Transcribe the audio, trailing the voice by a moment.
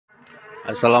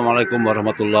Assalamualaikum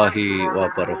warahmatullahi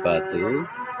wabarakatuh.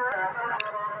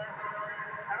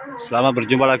 Selamat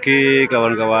berjumpa lagi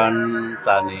kawan-kawan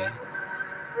tani,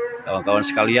 kawan-kawan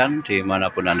sekalian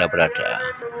dimanapun Anda berada.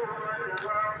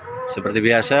 Seperti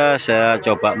biasa saya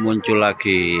coba muncul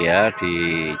lagi ya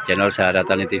di channel Harga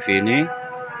Tani TV ini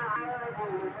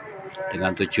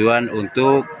dengan tujuan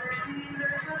untuk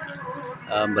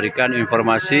memberikan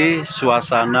informasi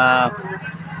suasana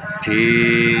di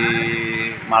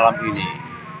malam ini.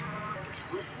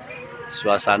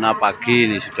 Suasana pagi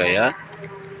ini sudah ya.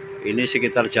 Ini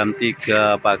sekitar jam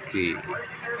 3 pagi.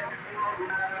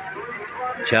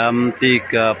 Jam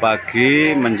 3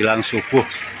 pagi menjelang subuh.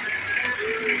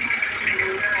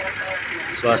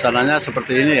 Suasananya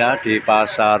seperti ini ya di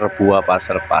Pasar Buah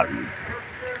Pasrepan.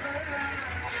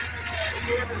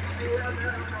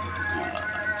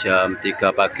 Jam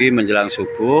 3 pagi menjelang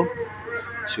subuh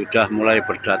sudah mulai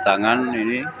berdatangan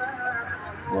ini,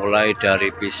 mulai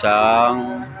dari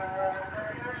pisang.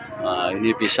 Nah, ini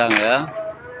pisang ya,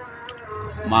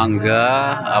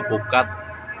 mangga, apukat,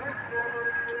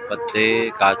 pete,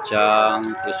 kacang,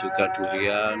 terus juga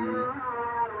durian.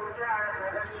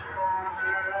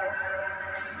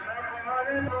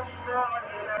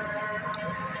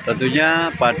 Tentunya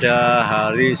pada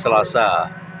hari Selasa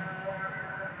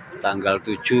tanggal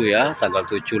 7 ya, tanggal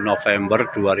 7 November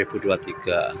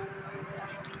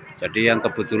 2023. Jadi yang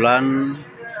kebetulan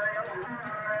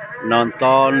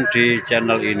nonton di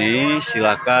channel ini,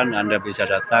 silakan Anda bisa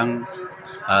datang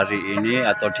hari ini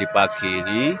atau di pagi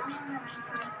ini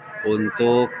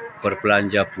untuk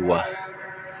berbelanja buah.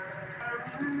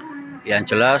 Yang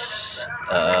jelas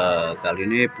kali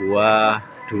ini buah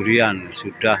durian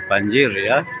sudah banjir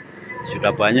ya,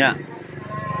 sudah banyak.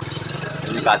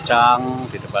 Ini kacang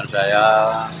di depan saya,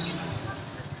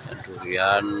 dan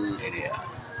durian ini ya.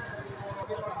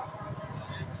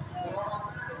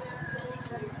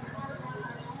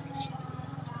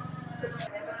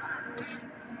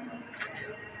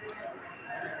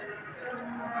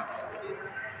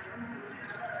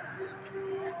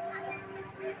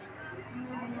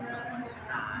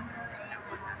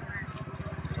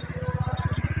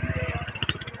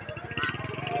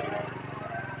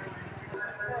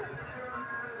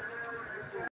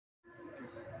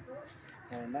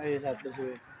 Enak ya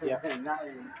 100 ya. Enak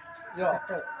ya. Yo.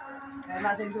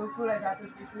 Enak sing tuku lek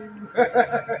 100 pitu.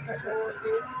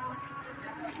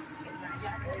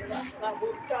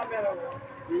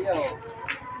 Iya.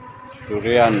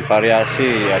 Durian variasi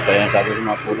ada yang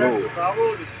 150.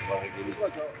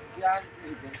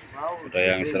 Ada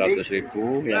yang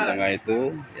 100.000, yang tengah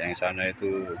itu, yang sana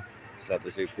itu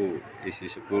 100.000, isi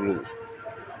 10.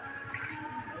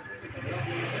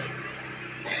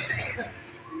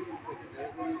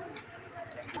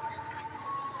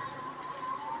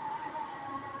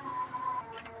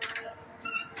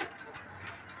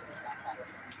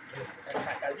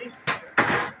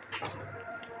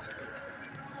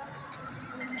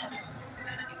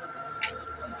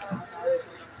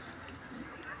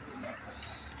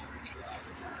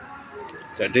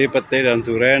 Jadi pete dan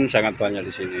durian sangat banyak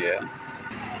di sini ya.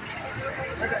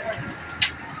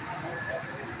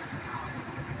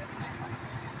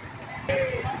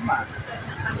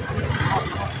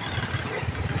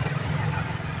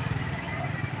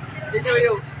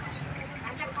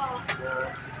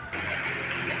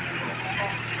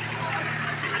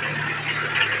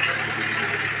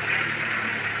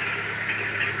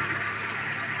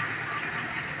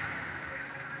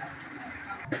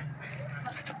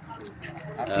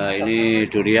 Ini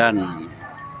durian.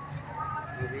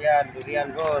 Durian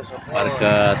bos.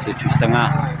 Harga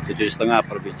 7,5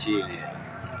 per biji ini. Ya.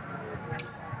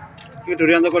 Ini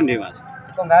durian tuh kondi mas?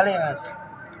 Konggali mas.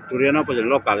 Durian apa jadi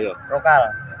lokal ya? Lokal.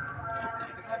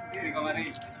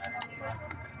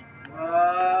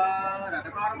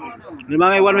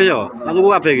 Lima ewan mas yo, satu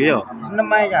buka begi yo. Seneng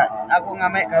ae ya. Aku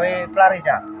ngamek gawe pelaris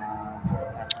ya.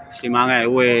 5.000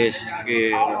 wis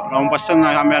iki nom pesen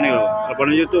sampean iki lho,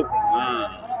 telepon YouTube.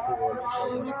 Nah.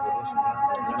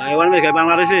 5 ewan wis gawe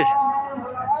panglaris wis.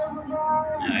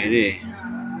 Nah, ini.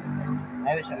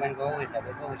 Ayo sampean kowe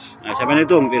dapat wis. Nah, sampean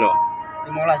hitung piro?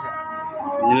 15 ya.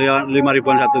 Ini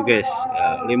 5.000-an satu, guys.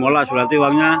 Ya, 15 berarti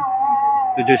uangnya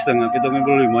 7,5,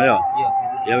 75 ya. Iya.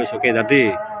 Ya wis oke tadi.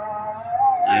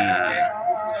 Nah.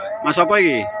 Mas apa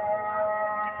iki?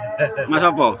 Mas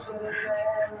apa?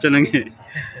 Jenenge.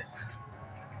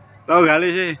 Tahu kali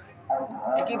sih.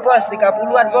 Iki bos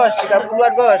 30-an bos,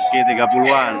 30-an bos. Iki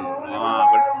 30-an. Wah,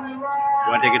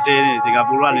 buat gede ini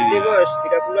 30-an ini. Iki bos,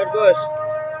 30-an bos.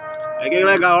 Iki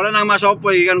lek gak oleh nang Mas apa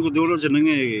iki kan kudu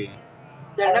jenenge iki.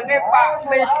 Jenenge Pak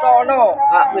Mistono.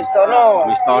 Pak Mistono.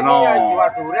 Mistono. Ini yang jual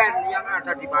durian yang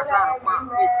ada di pasar,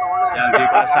 Pak Mistono. Yang di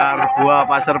pasar Buah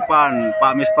Pasrepan,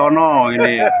 Pak Mistono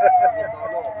ini.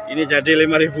 Mistono. Ini jadi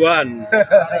 5 ribuan. 5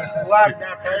 ribuan,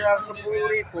 ada yang 10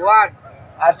 ribuan.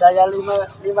 Ada yang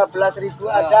 15 ribu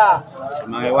ada.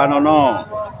 Mang Ewan ono.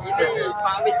 Ini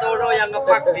Pak Mistono yang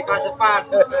ngepak di Pasrepan,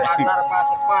 pasar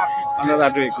Pasrepan. Ono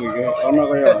tadi iku ono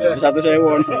kaya 1.000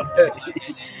 ono.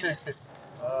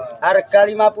 Harga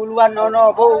 50-an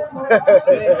ono, Bu.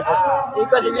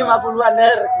 Iku sing 50-an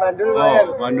her, bandul her.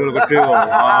 Oh, bandul gede kok.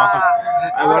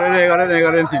 Gorene. Korer.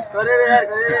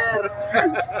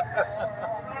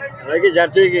 Lagi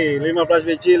jadi iki 15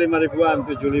 biji 5 ribuan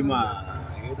 75.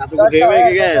 Kita tunggu dhewe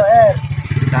iki, guys.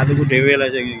 Kita tunggu dhewe lah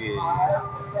sing iki.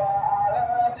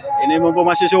 Ini mumpung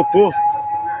masih subuh.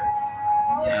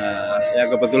 Nah, yang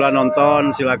kebetulan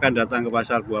nonton silakan datang ke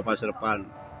Pasar Buah Pasrepan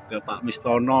ke Pak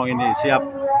Mistono ini siap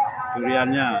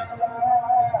duriannya.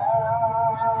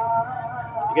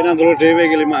 Iki nang dulu dhewe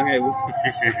iki 5.000.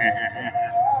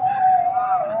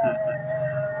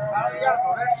 Kalau yang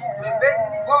durian si blembeng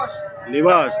ini, Bos. Ini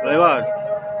bos.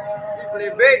 Si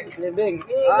blembeng.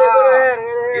 Ini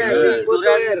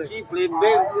durian si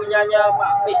blembeng punyanya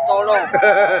Pak Mistono.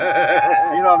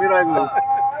 Piro iku?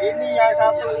 Ini yang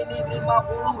satu ini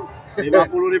 50.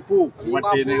 50.000.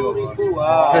 Wedene kok.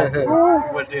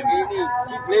 50.000. Wedene. Ini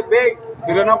si blembeng.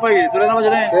 Durian apa iki? Durian apa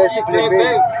jenenge? Si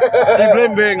blembeng. Si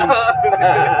blembeng.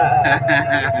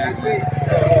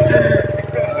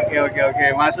 Oke.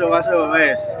 Masuk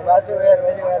wes. Masuk.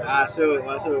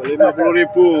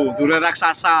 50.000 durian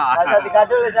raksasa. Rasa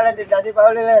dikadul misalnya dikasih Pak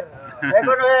Oli, Ler.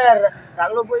 Kono, Ler.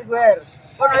 Tak lupa iku, Ler.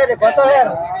 Kono, Ler, botol,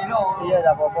 Ler. Iya,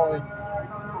 enggak apa-apa wis.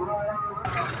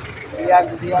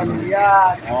 Durian.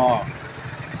 Oh.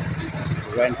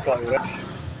 Durian kok.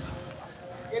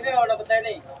 Ini lho dapat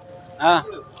ini. Ah.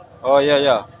 Oh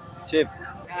iya. Sip.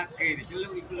 Kaki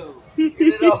diceluk iku lho.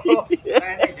 Ini lho.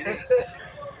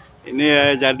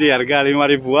 Ini jadi harga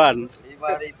 5 ribuan.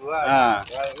 5 ribuan. Ah.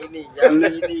 Yang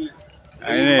ini.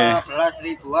 Nah, ini 15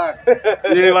 ribuan.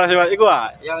 Ini 15 ribuan. Iku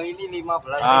ah. Yang ini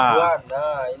 15 ribuan.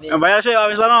 Nah, ini. Yang bayar sih Pak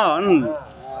Mistono.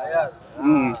 Bayar.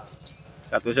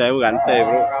 1.000 ganti,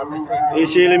 Bro.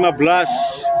 Isi 15.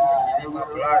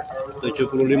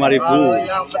 75.000. Kalau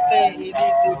yang pete ini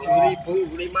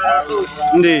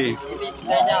 7.500. Endi? Ini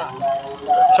petenya.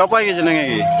 Sopo iki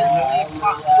jenenge iki? Jenenge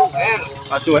Pak Suher.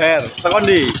 Pak Suher. Tekan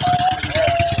ndi?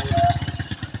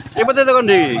 Iki pete tekan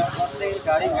ndi? Pete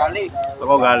garing-garing.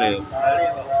 Teko Gale.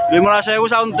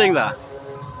 15.000 saunting ta?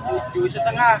 7,5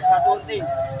 satu unting.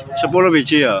 10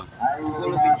 biji ya.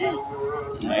 10 biji.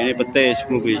 Nah, ini pete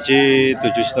 10 biji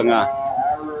 7,5.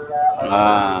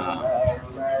 Nah.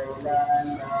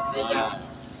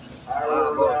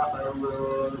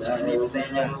 Ini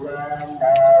petenya.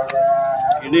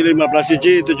 Ini 15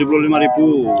 biji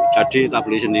 75.000. Jadi tak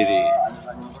beli sendiri.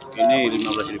 Ini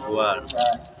 15 ribuan.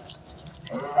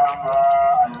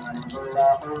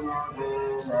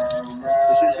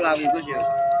 Susu Selawi Bos ya.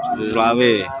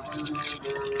 Sulawe.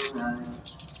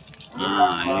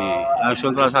 Nah, ini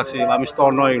langsung transaksi Pak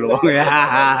Mistono iki lho.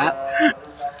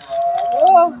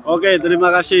 Oke,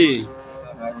 terima kasih.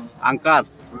 Angkat.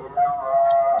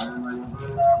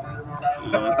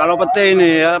 Nah, kalau pete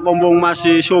ini ya, mumpung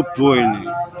masih subuh ini.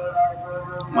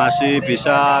 Masih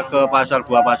bisa ke Pasar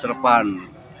Buah Pasrepan.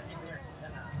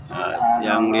 Nah,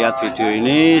 yang lihat video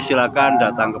ini silakan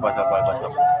datang ke Pasar Buah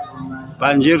Pasrepan.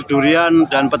 Banjir durian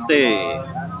dan pete.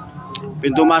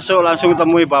 Pintu masuk langsung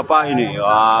temui Bapak ini.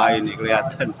 Wah, ini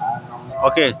kelihatan.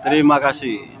 Oke, terima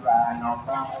kasih.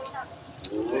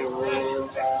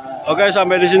 Oke,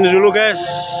 sampai di sini dulu, guys.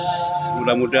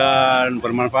 Mudah-mudahan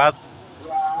bermanfaat.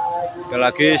 Sekali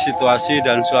lagi situasi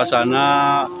dan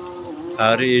suasana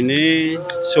hari ini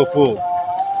subuh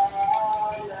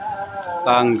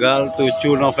tanggal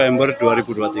 7 November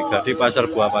 2023 di Pasar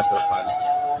Buah Pasrepan.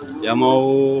 Yang mau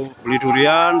beli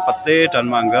durian, pete dan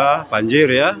mangga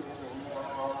banjir ya.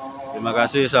 Terima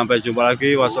kasih, sampai jumpa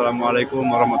lagi. Wassalamualaikum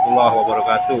warahmatullahi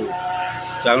wabarakatuh.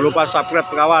 Jangan lupa subscribe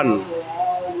kawan.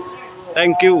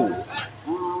 Thank you.